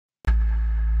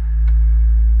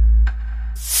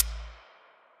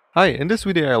Hi, in this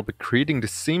video I'll be creating the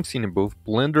same scene in both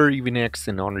Blender, Eevee Next,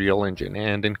 and Unreal Engine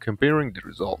and then comparing the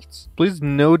results. Please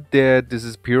note that this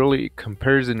is purely a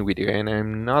comparison video and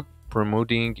I'm not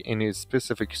promoting any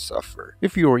specific software.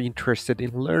 If you are interested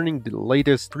in learning the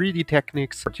latest 3D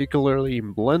techniques, particularly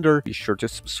in Blender, be sure to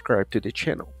subscribe to the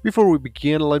channel. Before we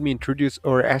begin, let me introduce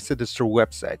our Asset Store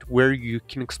website, where you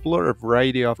can explore a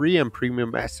variety of free and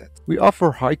premium assets. We offer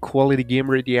high quality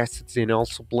game ready assets and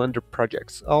also Blender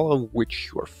projects, all of which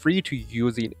you are free to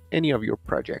use in any of your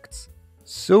projects.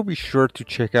 So be sure to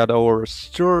check out our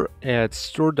store at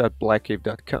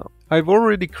store.blackcave.com. I've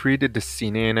already created the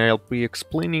scene and I'll be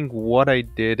explaining what I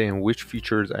did and which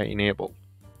features I enabled.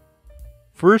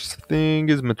 First thing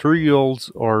is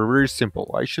materials are very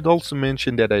simple. I should also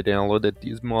mention that I downloaded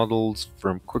these models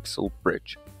from Quixel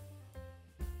Bridge.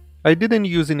 I didn't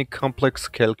use any complex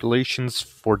calculations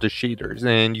for the shaders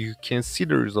and you can see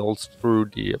the results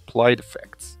through the applied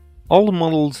effects. All the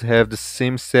models have the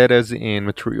same settings and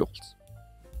materials.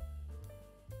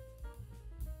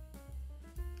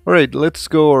 Alright, let's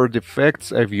go over the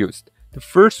effects I've used. The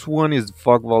first one is the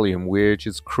fog volume, which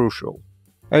is crucial.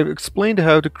 I've explained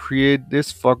how to create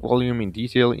this fog volume in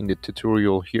detail in the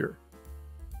tutorial here.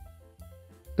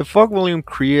 The fog volume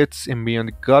creates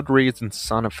ambient God rays and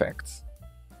sun effects.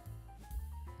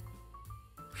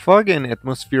 Fog and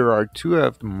atmosphere are two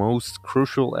of the most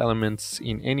crucial elements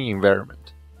in any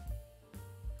environment.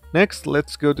 Next,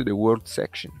 let's go to the world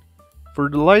section. For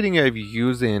the lighting, I've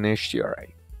used an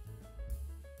HDRI.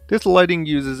 This lighting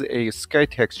uses a sky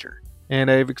texture, and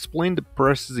I've explained the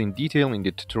process in detail in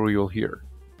the tutorial here.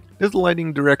 This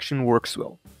lighting direction works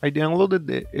well. I downloaded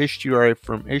the HDRI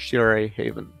from HDRI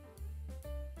Haven.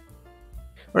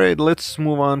 Alright, let's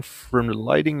move on from the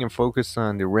lighting and focus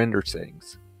on the render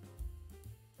settings.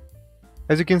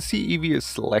 As you can see, Eevee is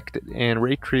selected, and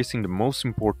ray tracing, the most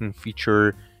important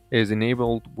feature, is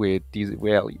enabled with these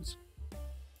values.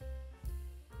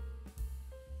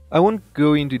 I won't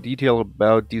go into detail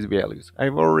about these values,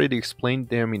 I've already explained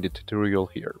them in the tutorial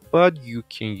here, but you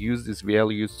can use these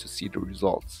values to see the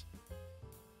results.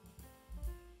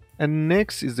 And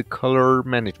next is the color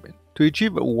management. To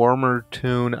achieve a warmer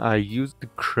tone, I used the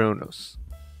Chronos.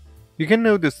 You can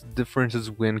notice the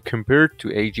differences when compared to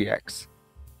AGX.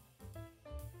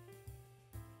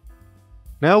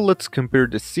 Now let's compare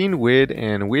the scene with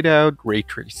and without ray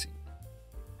tracing.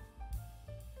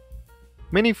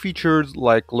 Many features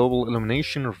like global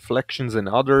illumination, reflections, and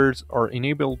others are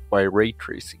enabled by ray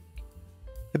tracing.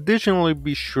 Additionally,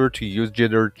 be sure to use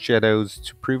jittered shadows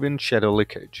to prevent shadow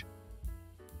leakage.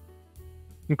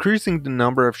 Increasing the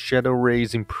number of shadow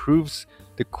rays improves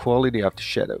the quality of the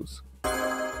shadows.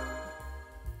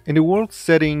 In the world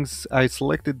settings, I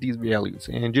selected these values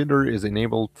and jitter is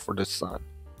enabled for the sun.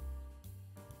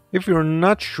 If you're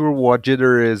not sure what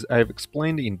jitter is, I've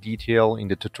explained in detail in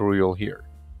the tutorial here.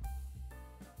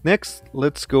 Next,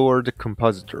 let's go over the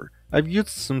compositor. I've used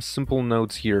some simple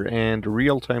nodes here and the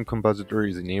real-time compositor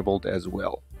is enabled as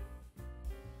well.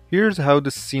 Here's how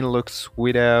the scene looks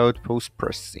without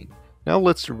post-processing. Now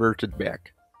let's revert it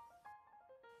back.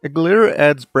 A glare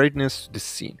adds brightness to the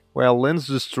scene, while lens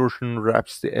distortion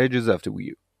wraps the edges of the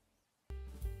view.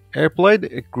 I applied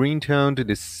a green tone to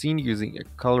the scene using a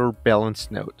color balance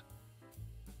node.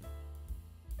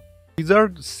 These are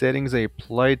the settings I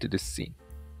applied to the scene.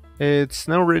 It's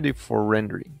now ready for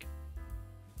rendering.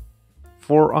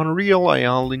 For Unreal, I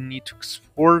only need to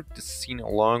export the scene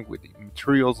along with the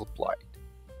materials applied.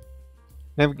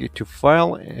 Navigate to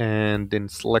File and then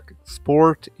select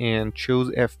Export and choose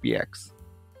FBX.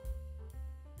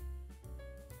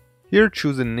 Here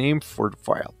choose a name for the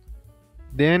file.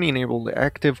 Then enable the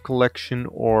Active Collection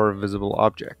or Visible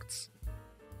Objects.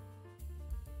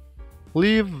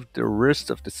 Leave the rest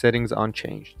of the settings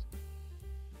unchanged.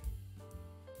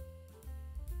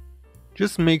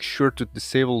 Just make sure to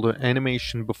disable the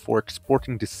animation before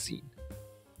exporting the scene.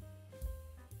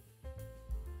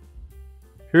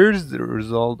 Here's the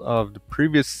result of the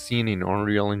previous scene in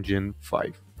Unreal Engine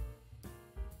 5.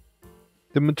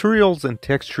 The materials and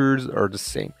textures are the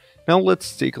same. Now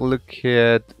let's take a look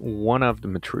at one of the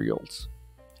materials.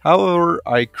 However,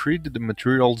 I created the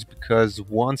materials because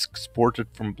once exported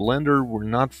from Blender were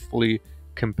not fully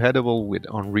compatible with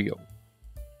Unreal.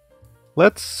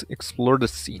 Let's explore the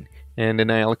scene, and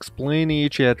then I'll explain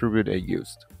each attribute I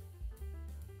used.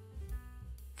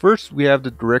 First, we have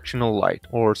the directional light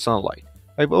or sunlight.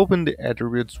 I've opened the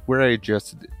attributes where I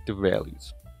adjusted the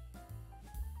values.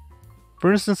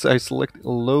 For instance, I select a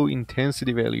low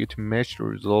intensity value to match the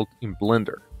result in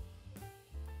Blender.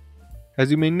 As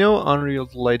you may know,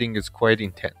 Unreal's lighting is quite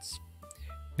intense,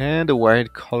 and the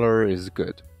white color is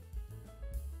good.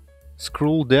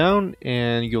 Scroll down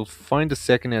and you'll find the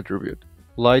second attribute,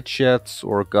 light shafts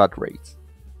or God rays.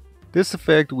 This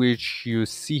effect, which you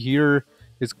see here,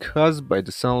 is caused by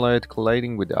the sunlight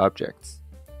colliding with the objects.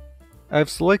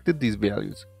 I've selected these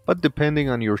values, but depending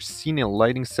on your scene and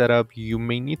lighting setup, you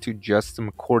may need to adjust them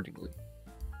accordingly.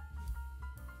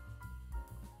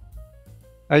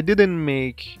 I didn't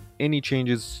make any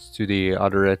changes to the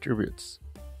other attributes.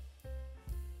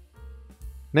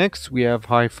 Next, we have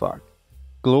high fog,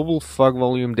 global fog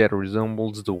volume that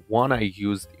resembles the one I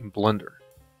used in Blender.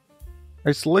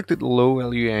 I selected low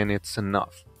value and it's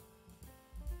enough.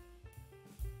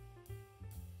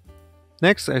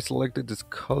 Next, I selected this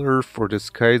color for the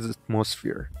sky's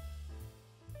atmosphere.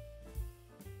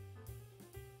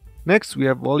 Next, we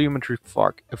have volumetric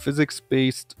fog, a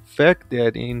physics-based effect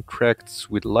that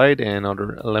interacts with light and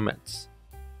other elements.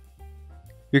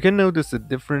 You can notice the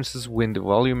differences when the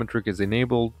volumetric is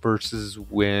enabled versus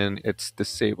when it's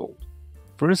disabled.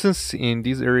 For instance, in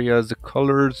these areas, the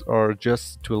colors are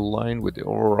adjusted to align with the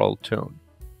overall tone.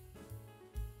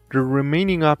 The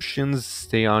remaining options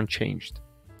stay unchanged.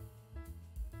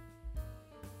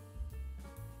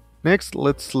 Next,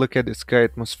 let's look at the sky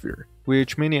atmosphere,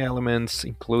 which many elements,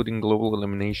 including global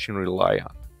illumination, rely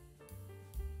on.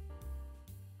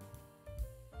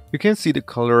 You can see the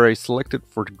color I selected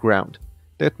for the ground.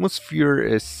 The atmosphere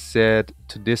is set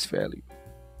to this value.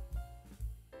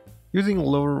 Using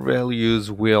lower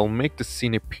values will make the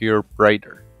scene appear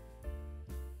brighter.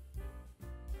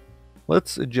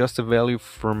 Let's adjust the value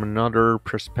from another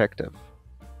perspective.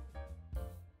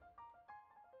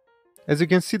 As you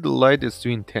can see, the light is too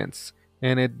intense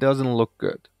and it doesn't look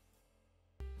good.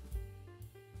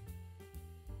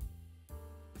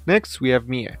 Next, we have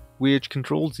Mia, which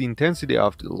controls the intensity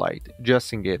of the light.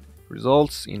 Adjusting it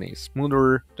results in a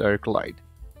smoother, dark light.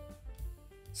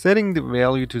 Setting the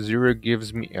value to 0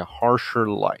 gives me a harsher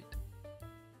light.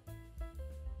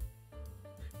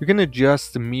 You can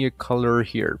adjust the Mia color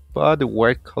here, but the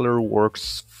white color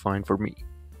works fine for me.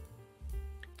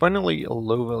 Finally, a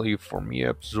low value for Mia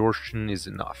absorption is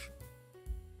enough.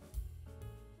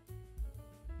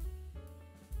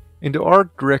 In the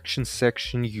art direction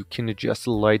section, you can adjust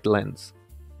the light lens.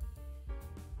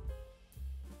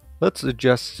 Let's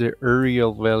adjust the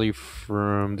aerial value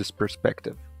from this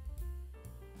perspective.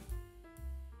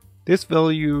 This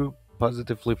value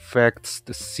positively affects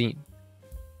the scene.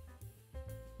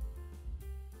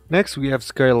 Next, we have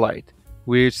skylight,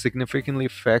 which significantly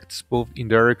affects both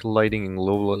indirect lighting and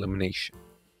global illumination.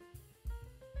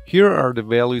 Here are the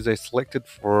values I selected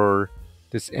for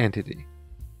this entity.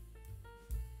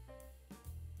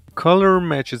 Color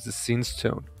matches the scene's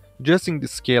tone. Adjusting the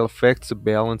scale affects the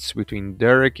balance between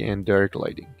direct and dark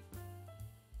lighting.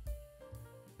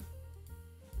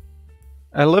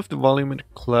 I left the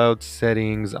volumetric cloud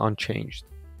settings unchanged.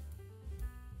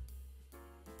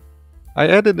 I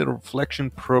added a reflection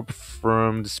probe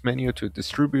from this menu to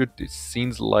distribute the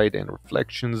scene's light and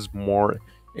reflections more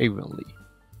evenly.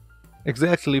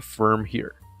 Exactly from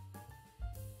here.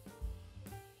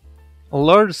 A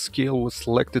large scale was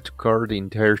selected to cover the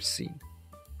entire scene.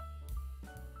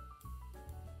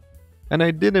 And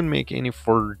I didn't make any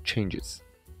further changes.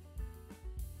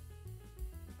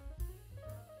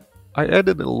 I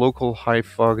added a local high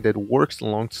fog that works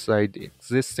alongside the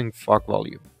existing fog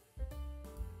volume.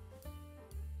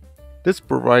 This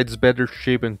provides better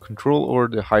shape and control over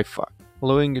the high fog,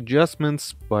 allowing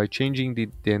adjustments by changing the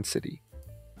density.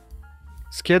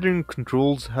 Scattering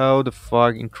controls how the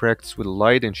fog interacts with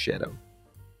light and shadow.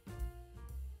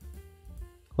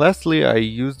 Lastly, I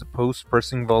used the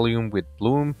post-processing volume with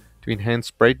bloom to enhance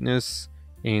brightness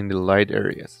in the light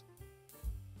areas.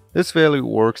 This value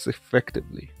works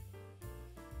effectively.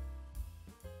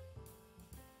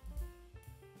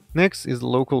 Next is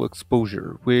local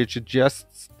exposure, which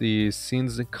adjusts the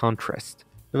scene's contrast.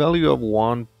 The value of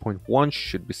 1.1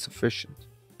 should be sufficient.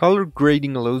 Color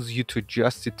grading allows you to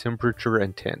adjust the temperature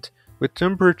and tint, with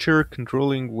temperature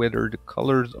controlling whether the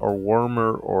colors are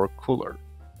warmer or cooler.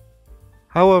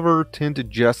 However, tint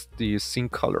adjusts the scene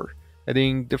color,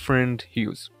 adding different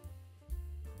hues.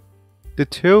 The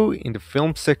toe in the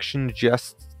film section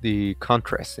adjusts the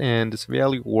contrast, and this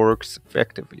value works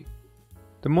effectively.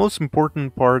 The most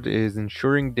important part is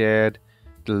ensuring that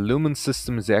the Lumen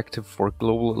system is active for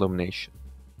global illumination.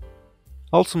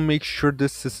 Also make sure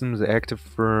this system is active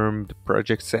from the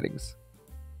project settings.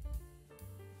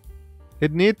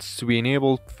 It needs to be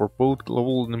enabled for both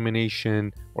global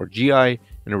illumination or GI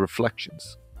and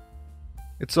reflections.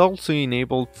 It's also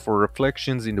enabled for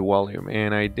reflections in the volume,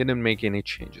 and I didn't make any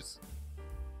changes.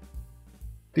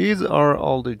 These are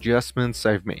all the adjustments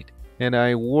I've made, and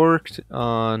I worked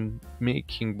on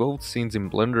making both scenes in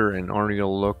Blender and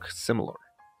Unreal look similar.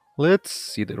 Let's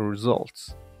see the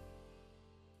results.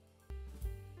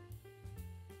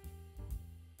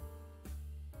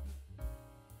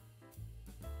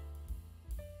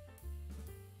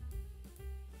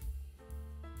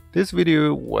 This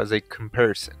video was a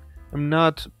comparison. I'm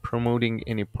not promoting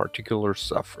any particular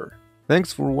software.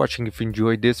 Thanks for watching. If you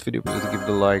enjoyed this video, please give it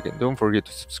a like and don't forget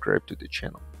to subscribe to the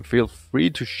channel. Feel free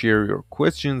to share your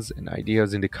questions and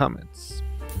ideas in the comments.